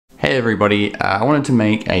Hey everybody, I wanted to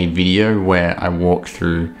make a video where I walk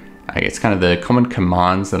through, I guess, kind of the common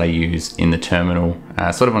commands that I use in the terminal,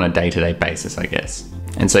 sort of on a day-to-day basis, I guess.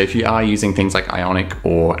 And so if you are using things like Ionic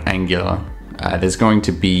or Angular, there's going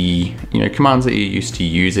to be, commands that you're used to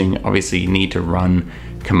using. Obviously you need to run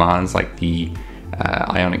commands like the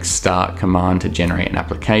Ionic start command to generate an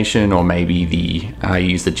application, or maybe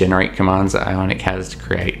use the generate commands that Ionic has to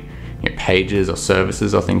create pages or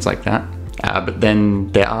services or things like that. But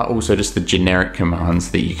then there are also just the generic commands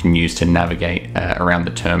that you can use to navigate around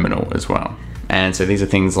the terminal as well. And so these are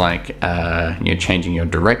things like changing your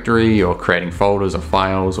directory or creating folders or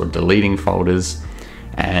files or deleting folders.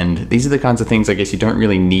 And these are the kinds of things I guess you don't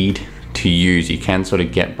really need to use. You can sort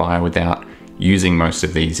of get by without using most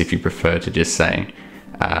of these if you prefer to just say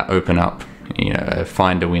open up,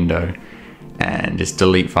 find a window and just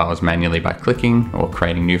delete files manually by clicking or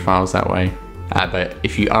creating new files that way. But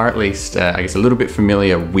if you are at least, I guess, a little bit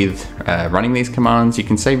familiar with running these commands, you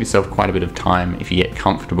can save yourself quite a bit of time if you get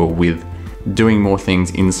comfortable with doing more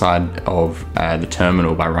things inside of the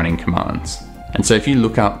terminal by running commands. And so if you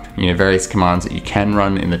look up various commands that you can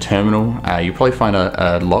run in the terminal, you'll probably find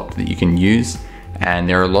a lot that you can use, and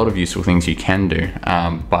there are a lot of useful things you can do.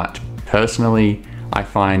 But personally, I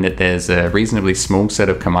find that there's a reasonably small set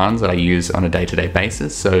of commands that I use on a day-to-day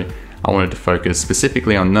basis. So I wanted to focus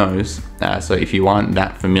specifically on those. So if you aren't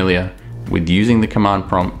that familiar with using the command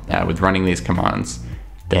prompt, with running these commands,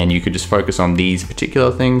 then you could just focus on these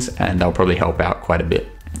particular things and they'll probably help out quite a bit.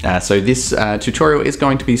 So this tutorial is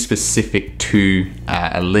going to be specific to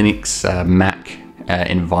a Linux Mac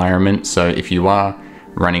environment. So if you are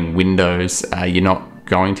running Windows, you're not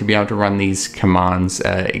going to be able to run these commands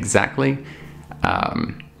exactly.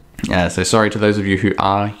 So sorry to those of you who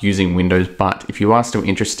are using Windows, but if you are still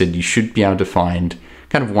interested, you should be able to find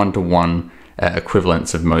kind of one-to-one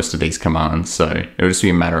equivalents of most of these commands. So it'll just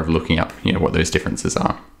be a matter of looking up, what those differences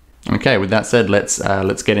are. Okay, with that said, let's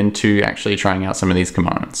get into actually trying out some of these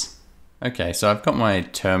commands. Okay, so I've got my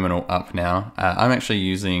terminal up now. I'm actually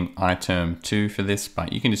using iterm2 for this,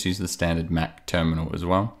 but you can just use the standard Mac terminal as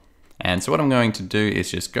well. And so what I'm going to do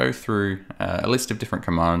is just go through a list of different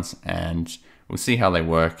commands and we'll see how they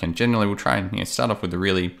work, and generally we'll try and start off with the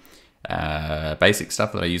really basic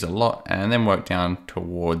stuff that I use a lot, and then work down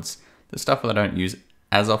towards the stuff that I don't use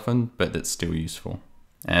as often, but that's still useful.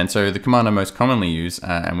 And so the command I most commonly use,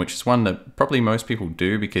 and which is one that probably most people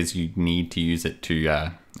do because you need to use it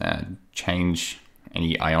to change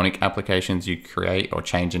any Ionic applications you create or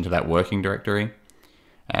change into that working directory.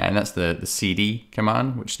 And that's the cd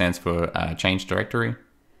command, which stands for change directory,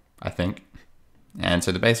 I think. And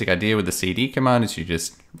so the basic idea with the cd command is you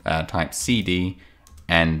just type cd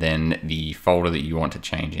and then the folder that you want to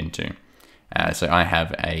change into. So I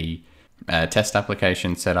have a test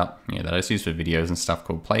application set up that I just use for videos and stuff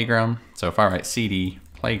called Playground. So if I write cd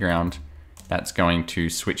playground, that's going to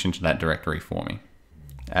switch into that directory for me.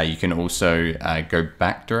 You can also go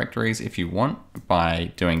back directories if you want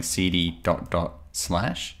by doing cd .. So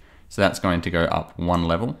that's going to go up one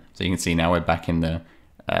level. So you can see now we're back in the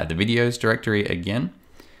videos directory again.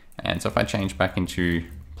 And so if I change back into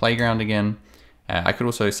Playground again, I could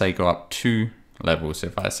also say go up 2 levels. So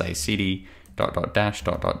if I say cd ..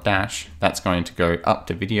 that's going to go up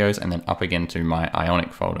to videos and then up again to my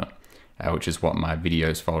Ionic folder, which is what my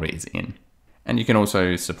videos folder is in. And you can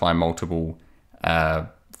also supply multiple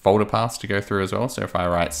folder paths to go through as well. So if I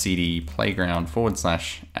write cd playground /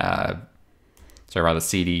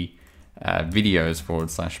 cd videos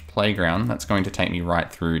 / playground, that's going to take me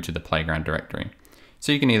right through to the playground directory.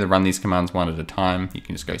 So you can either run these commands one at a time. You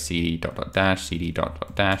can just go cd .. cd ..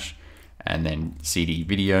 and then cd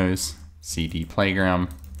videos, cd playground.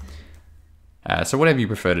 So whatever you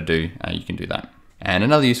prefer to do, you can do that. And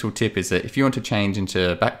another useful tip is that if you want to change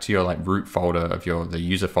back to your root folder of the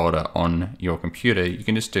user folder on your computer, you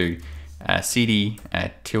can just do cd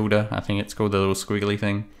tilde, I think it's called, the little squiggly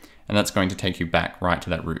thing, and that's going to take you back right to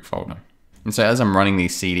that root folder. And so as I'm running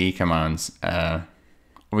these cd commands,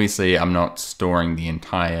 obviously I'm not storing the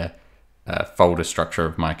entire folder structure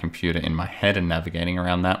of my computer in my head and navigating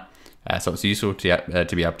around that. So it's useful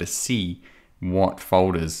to be able to see what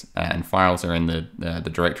folders and files are in the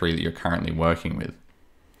directory that you're currently working with.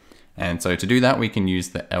 And so to do that, we can use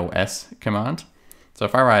the ls command. So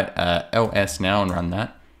if I write ls now and run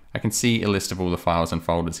that, I can see a list of all the files and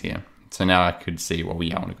folders here. So now I could see, well,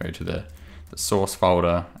 I want to go to the source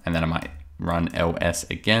folder, and then I might run ls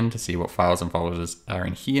again to see what files and folders are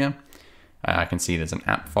in here. I can see there's an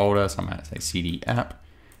app folder, so I might say cd app,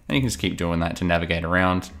 and you can just keep doing that to navigate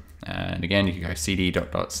around. And again, you can go cd ..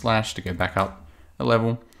 to go back up a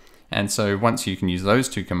level. And so once you can use those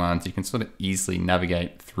two commands, you can sort of easily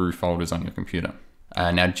navigate through folders on your computer.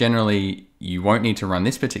 Now, generally, you won't need to run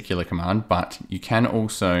this particular command, but you can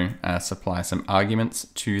also supply some arguments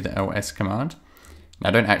to the ls command. Now,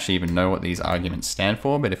 I don't actually even know what these arguments stand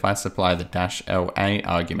for, but if I supply the -la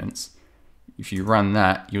arguments, if you run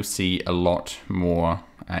that, you'll see a lot more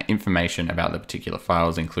information about the particular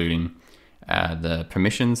files, including the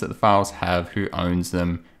permissions that the files have, who owns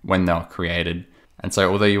them, when they were created. And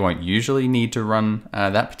so although you won't usually need to run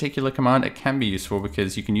that particular command, it can be useful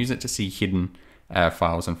because you can use it to see hidden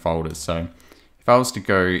files and folders. So if I was to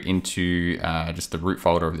go into just the root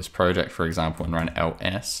folder of this project, for example, and run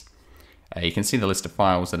ls, you can see the list of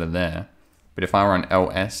files that are there. But if I run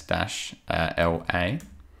ls-la,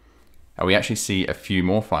 we actually see a few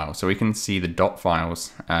more files. So we can see the dot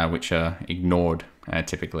files, which are ignored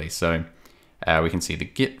typically. So we can see the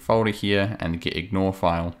git folder here and the git ignore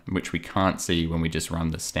file, which we can't see when we just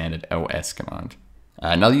run the standard ls command.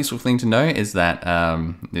 Another useful thing to know is that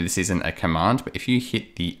this isn't a command, but if you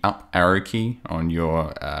hit the up arrow key on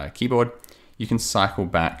your keyboard, you can cycle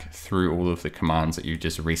back through all of the commands that you've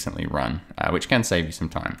just recently run, which can save you some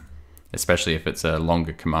time, especially if it's a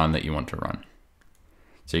longer command that you want to run.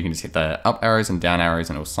 So you can just hit the up arrows and down arrows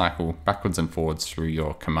and it will cycle backwards and forwards through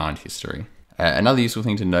your command history. Another useful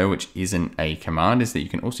thing to know, which isn't a command, is that you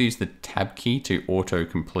can also use the tab key to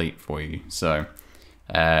auto-complete for you. So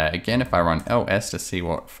again, if I run ls to see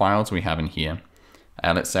what files we have in here,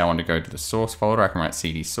 let's say I want to go to the source folder, I can write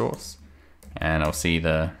cd source, and I'll see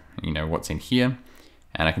the what's in here,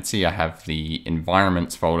 and I can see I have the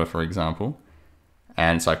environments folder, for example,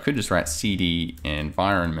 and so I could just write cd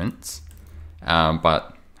environments,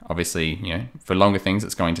 but obviously, for longer things,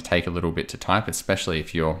 it's going to take a little bit to type, especially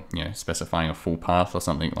if you're, specifying a full path or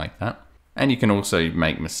something like that. And you can also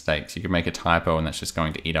make mistakes. You can make a typo and that's just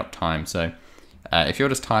going to eat up time. So if you're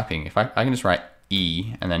just typing, if I can just write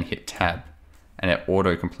E and then hit tab and it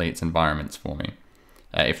auto completes environments for me.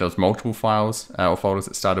 If there's multiple files or folders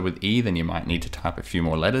that started with E, then you might need to type a few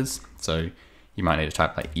more letters. So you might need to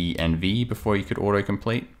type like ENV before you could auto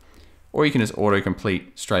complete. Or you can just auto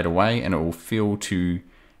complete straight away and it will fill to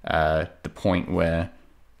the point where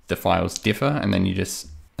the files differ, and then you just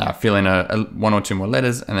fill in one or two more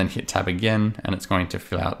letters and then hit tab again and it's going to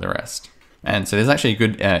fill out the rest. And so there's actually a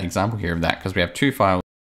good example here of that because we have two files,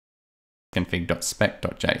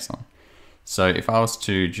 config.spec.json. So if I was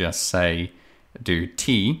to just say do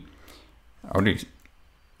t, I'll do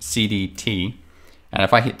cdt, and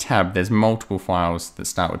if I hit tab, there's multiple files that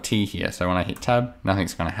start with t here. So when I hit tab,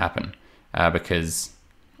 nothing's going to happen because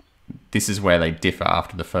this is where they differ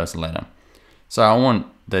after the first letter. So I want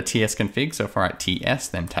the ts config, so if I write ts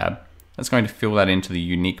then tab, that's going to fill that into the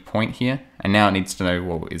unique point here, and now it needs to know,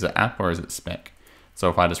 well, is it app or is it spec? So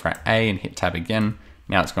if I just write a and hit tab again,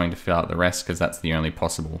 now it's going to fill out the rest because that's the only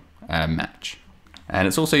possible match. And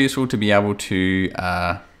it's also useful to be able to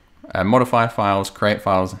modify files, create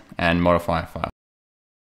files, and modify files.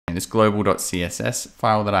 And this global.css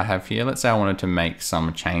file that I have here, let's say I wanted to make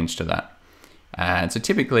some change to that. And so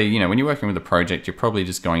typically, when you're working with a project, you're probably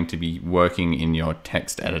just going to be working in your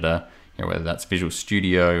text editor, whether that's Visual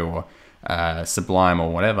Studio or Sublime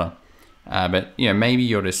or whatever. But maybe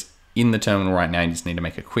you're just in the terminal right now, you just need to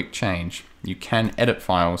make a quick change. You can edit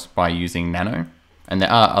files by using nano, and there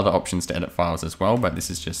are other options to edit files as well, but this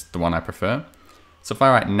is just the one I prefer. So if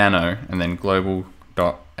I write nano and then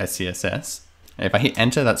global.scss, if I hit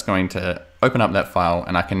enter, that's going to open up that file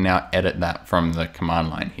and I can now edit that from the command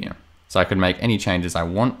line here. So I could make any changes I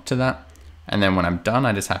want to that. And then when I'm done,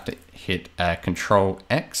 I just have to hit Control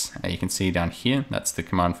X. You can see down here, that's the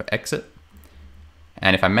command for exit.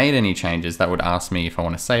 And if I made any changes, that would ask me if I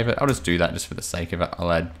want to save it. I'll just do that just for the sake of it.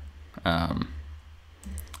 I'll add an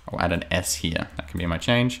S here. That can be my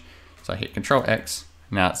change. So I hit Control X.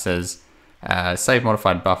 Now it says save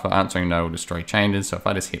modified buffer, answering no will destroy changes. So if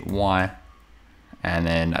I just hit Y and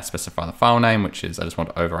then I specify the file name, which is I just want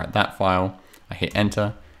to overwrite that file, I hit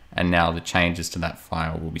enter. And now the changes to that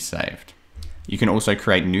file will be saved. You can also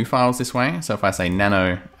create new files this way. So if I say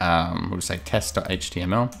nano, we'll just say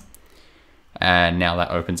test.html, and now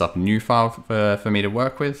that opens up a new file for me to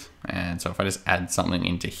work with. And so if I just add something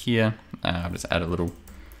into here, I'll just add a little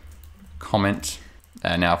comment.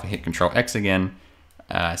 Now if I hit Control X again,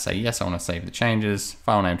 say yes, I want to save the changes,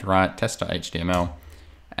 file name to write, test.html,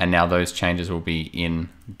 and now those changes will be in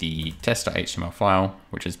the test.html file,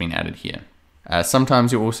 which has been added here.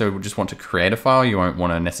 Sometimes you also just want to create a file. You won't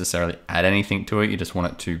want to necessarily add anything to it. You just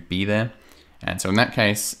want it to be there. And so in that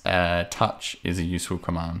case, touch is a useful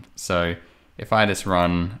command. So if I just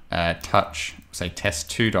run touch, say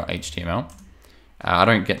test2.html, I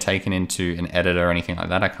don't get taken into an editor or anything like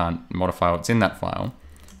that. I can't modify what's in that file.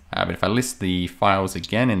 But if I list the files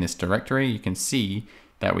again in this directory, you can see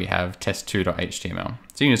that we have test2.html.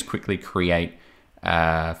 So you can just quickly create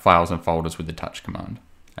files and folders with the touch command.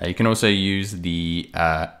 You can also use the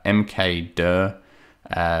mkdir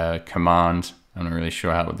command. I'm not really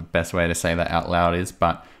sure what the best way to say that out loud is,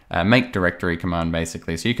 but make directory command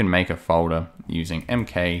basically. So you can make a folder using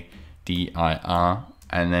mkdir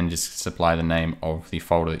and then just supply the name of the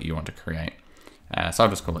folder that you want to create. So I'll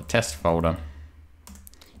just call it test folder.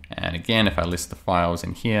 And again, if I list the files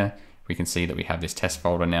in here, we can see that we have this test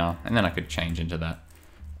folder now, and then I could change into that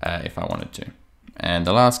if I wanted to. And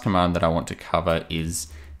the last command that I want to cover is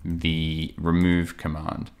the remove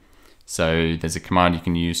command. So there's a command you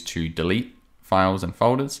can use to delete files and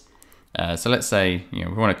folders. So let's say we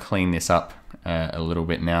want to clean this up a little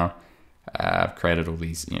bit now. I've created all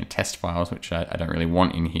these test files, which I don't really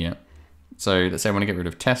want in here. So let's say I want to get rid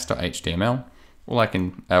of test.html. All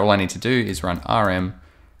I need to do is run rm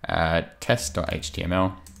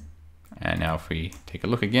test.html. And now if we take a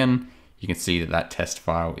look again, you can see that that test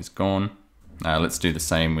file is gone. Let's do the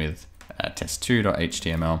same with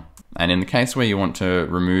test2.html. And in the case where you want to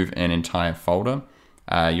remove an entire folder,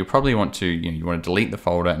 you'll probably want to, you want to delete the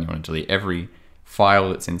folder and you want to delete every file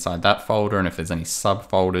that's inside that folder. And if there's any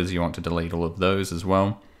subfolders, you want to delete all of those as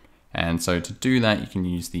well. And so to do that, you can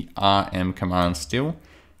use the rm command still,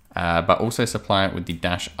 but also supply it with the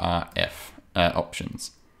 -rf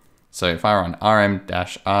options. So if I run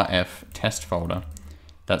rm-rf test folder,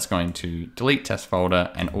 that's going to delete test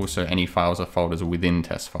folder and also any files or folders within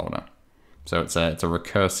test folder. So it's a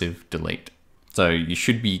recursive delete. So you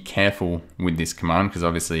should be careful with this command, because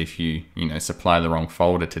obviously if you supply the wrong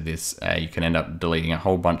folder to this, you can end up deleting a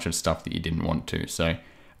whole bunch of stuff that you didn't want to. So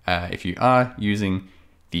if you are using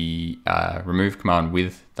the remove command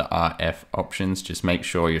with the rf options, just make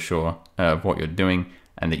sure you're sure of what you're doing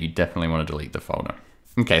and that you definitely want to delete the folder.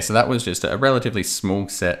 Okay, so that was just a relatively small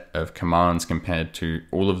set of commands compared to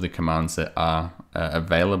all of the commands that are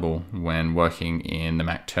available when working in the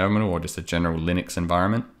Mac terminal or just a general Linux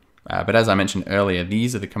environment. But as I mentioned earlier,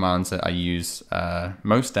 these are the commands that I use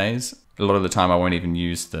most days. A lot of the time I won't even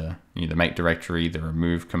use the make directory, the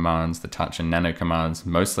remove commands, the touch and nano commands.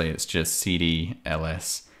 Mostly it's just cd,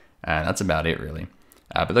 ls, and that's about it really.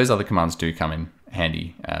 But those other commands do come in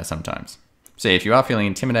handy sometimes. So if you are feeling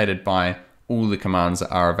intimidated by all the commands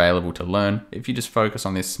that are available to learn, if you just focus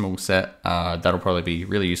on this small set, that'll probably be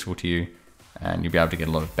really useful to you and you'll be able to get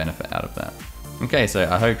a lot of benefit out of that. Okay, so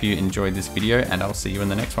I hope you enjoyed this video and I'll see you in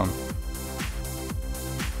the next one.